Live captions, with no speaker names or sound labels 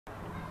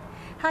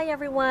Hi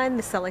everyone,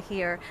 Misilla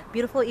here.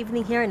 Beautiful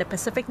evening here in the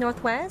Pacific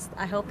Northwest.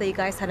 I hope that you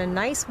guys had a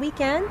nice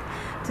weekend.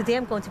 Today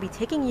I'm going to be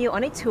taking you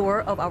on a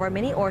tour of our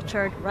mini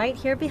orchard right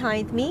here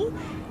behind me.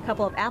 A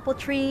couple of apple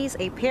trees,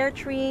 a pear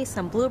tree,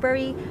 some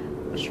blueberry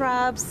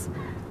shrubs,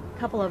 a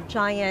couple of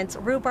giant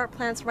rhubarb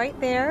plants right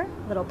there,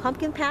 little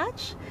pumpkin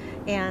patch,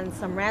 and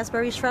some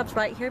raspberry shrubs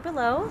right here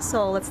below.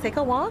 So let's take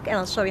a walk and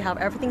I'll show you how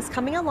everything's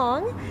coming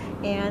along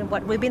and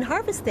what we've been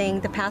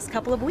harvesting the past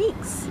couple of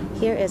weeks.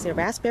 Here is a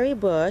raspberry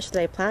bush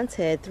that I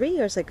planted 3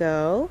 years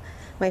ago.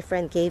 My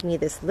friend gave me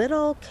this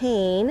little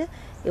cane.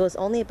 It was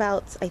only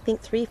about, I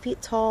think, 3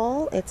 feet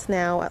tall. It's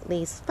now at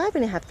least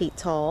 5.5 feet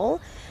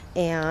tall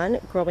and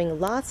growing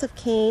lots of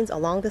canes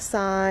along the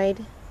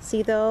side.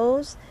 See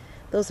those?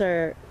 Those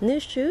are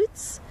new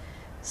shoots.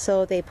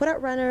 So they put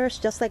out runners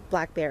just like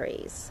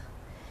blackberries.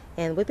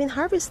 And we've been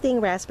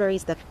harvesting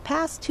raspberries the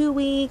past 2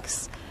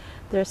 weeks.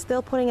 They're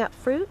still putting out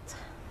fruit.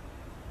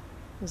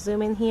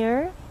 Zoom in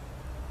here.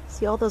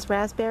 See all those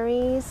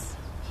raspberries?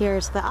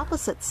 Here's the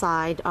opposite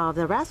side of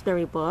the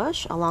raspberry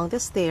bush along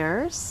the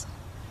stairs.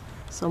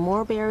 So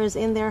more berries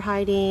in there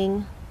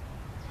hiding.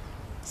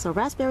 So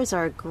raspberries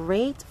are a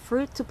great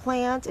fruit to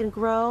plant and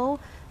grow.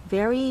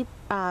 Very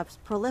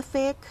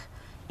prolific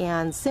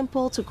and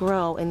simple to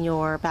grow in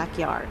your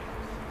backyard.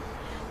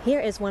 Here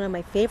is one of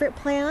my favorite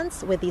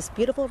plants with these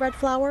beautiful red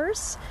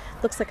flowers.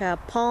 Looks like a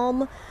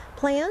palm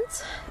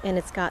plant, and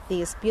it's got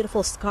these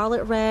beautiful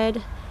scarlet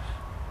red,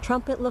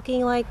 trumpet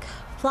looking like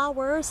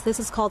flowers. This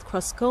is called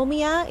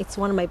Croscomia. It's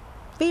one of my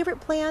favorite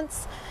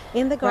plants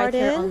in the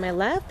garden. Right here on my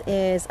left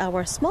is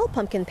our small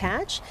pumpkin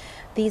patch.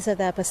 These are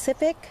the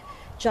Pacific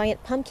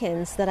giant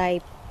pumpkins that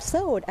I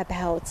sowed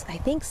about, I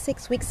think,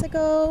 6 weeks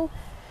ago.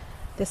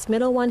 This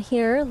middle one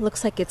here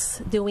looks like it's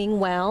doing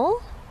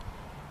well.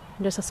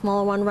 There's a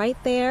smaller one right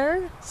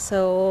there,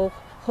 so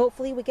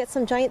hopefully we get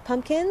some giant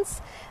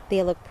pumpkins.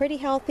 They look pretty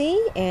healthy,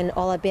 and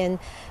all I've been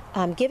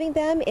giving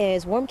them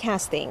is worm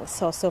castings,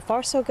 so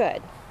far so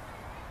good.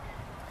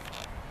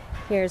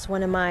 Here's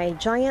one of my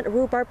giant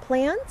rhubarb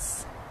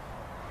plants,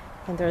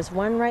 and there's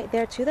one right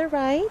there to the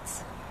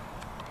right.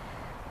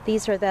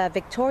 These are the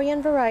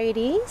Victorian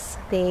varieties.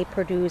 They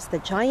produce the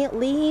giant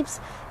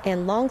leaves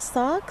and long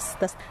stalks.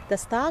 The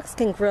stalks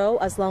can grow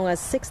as long as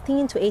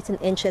 16 to 18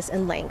 inches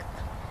in length.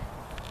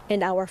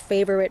 And our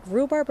favorite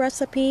rhubarb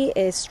recipe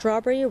is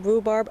strawberry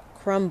rhubarb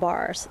crumb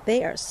bars.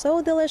 They are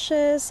so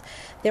delicious.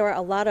 There are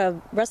a lot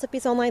of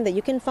recipes online that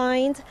you can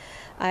find.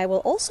 I will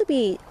also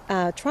be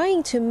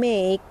trying to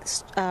make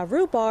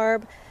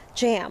rhubarb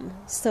jam.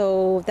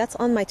 So that's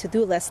on my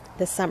to-do list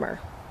this summer.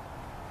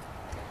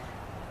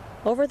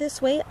 Over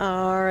this way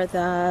are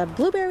the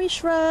blueberry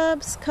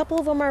shrubs. A couple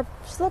of them are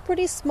still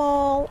pretty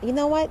small. You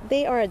know what?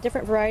 They are a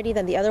different variety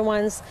than the other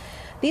ones.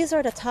 These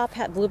are the top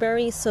hat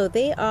blueberries, so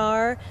they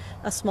are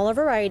a smaller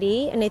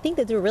variety, and I think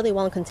they do really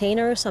well in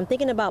containers. So I'm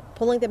thinking about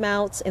pulling them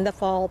out in the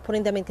fall,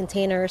 putting them in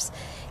containers,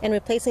 and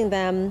replacing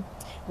them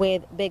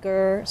with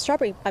bigger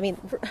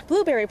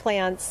blueberry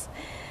plants.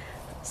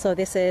 So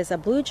this is a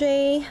Blue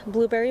Jay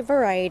blueberry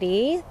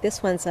variety.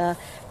 This one's a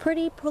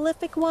pretty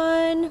prolific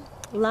one.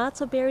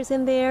 Lots of berries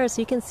in there. As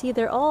you can see,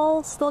 they're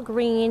all still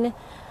green.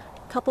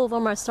 A couple of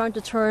them are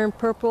starting to turn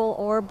purple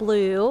or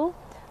blue.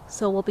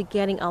 So we'll be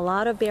getting a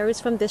lot of berries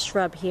from this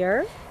shrub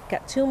here.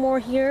 Got 2 more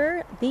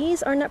here.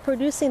 These are not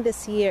producing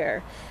this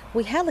year.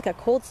 We had like a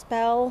cold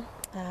spell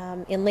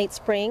in late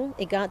spring.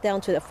 It got down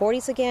to the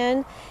 40s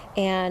again,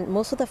 and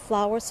most of the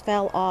flowers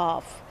fell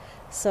off.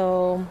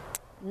 So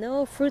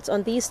no fruits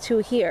on these 2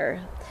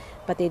 here,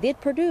 but they did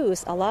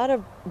produce a lot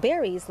of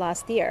berries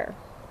last year.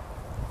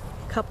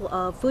 Couple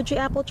of Fuji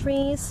apple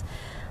trees.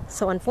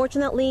 So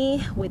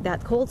unfortunately, with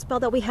that cold spell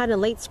that we had in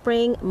late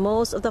spring,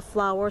 most of the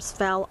flowers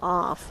fell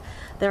off.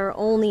 There are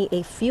only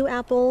a few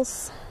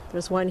apples.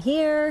 There's one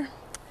here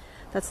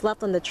that's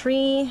left on the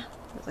tree.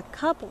 There's a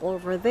couple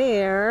over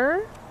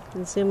there. You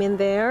can zoom in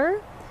there.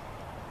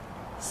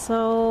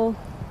 So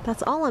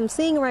that's all I'm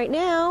seeing right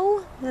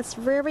now. That's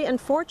very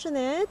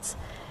unfortunate.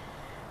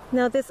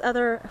 Now this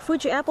other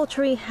Fuji apple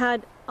tree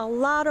had a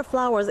lot of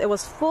flowers. It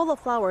was full of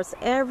flowers,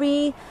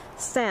 every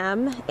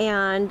stem,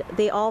 and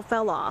they all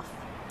fell off.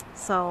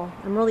 So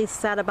I'm really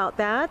sad about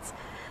that.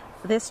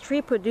 This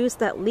tree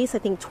produced at least, I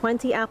think,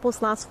 20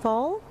 apples last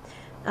fall.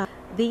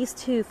 These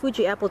 2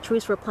 Fuji apple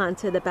trees were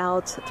planted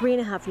about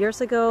 3.5 years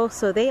ago,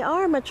 so they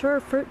are mature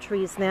fruit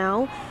trees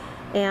now.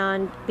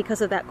 And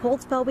because of that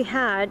cold spell we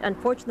had,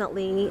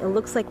 unfortunately, it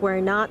looks like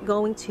we're not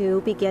going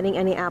to be getting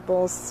any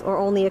apples, or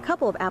only a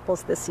couple of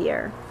apples this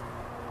year.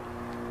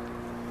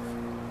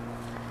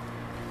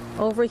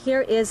 Over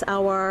here is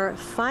our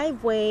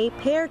 5-way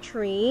pear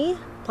tree,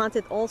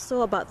 planted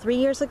also about 3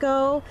 years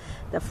ago.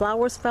 The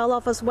flowers fell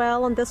off as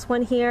well on this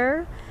one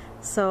here,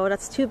 so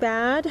that's too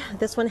bad.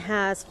 This one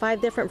has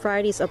 5 different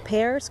varieties of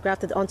pears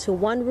grafted onto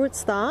one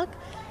rootstock.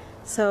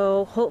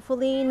 So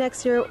hopefully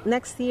next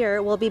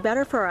year will be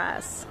better for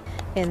us.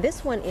 And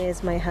this one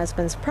is my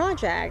husband's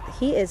project.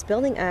 He is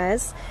building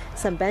us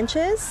some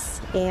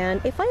benches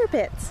and a fire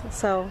pit.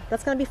 So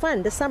that's gonna be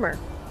fun this summer.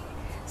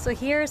 So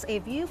here's a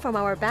view from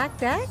our back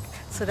deck.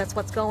 So that's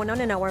what's going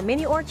on in our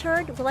mini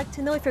orchard. We'd like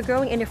to know if you're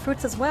growing any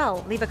fruits as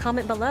well. Leave a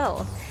comment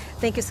below.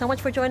 Thank you so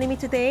much for joining me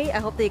today. I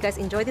hope that you guys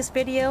enjoyed this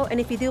video, and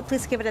if you do,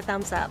 please give it a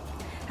thumbs up.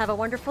 Have a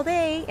wonderful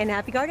day and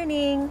happy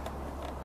gardening!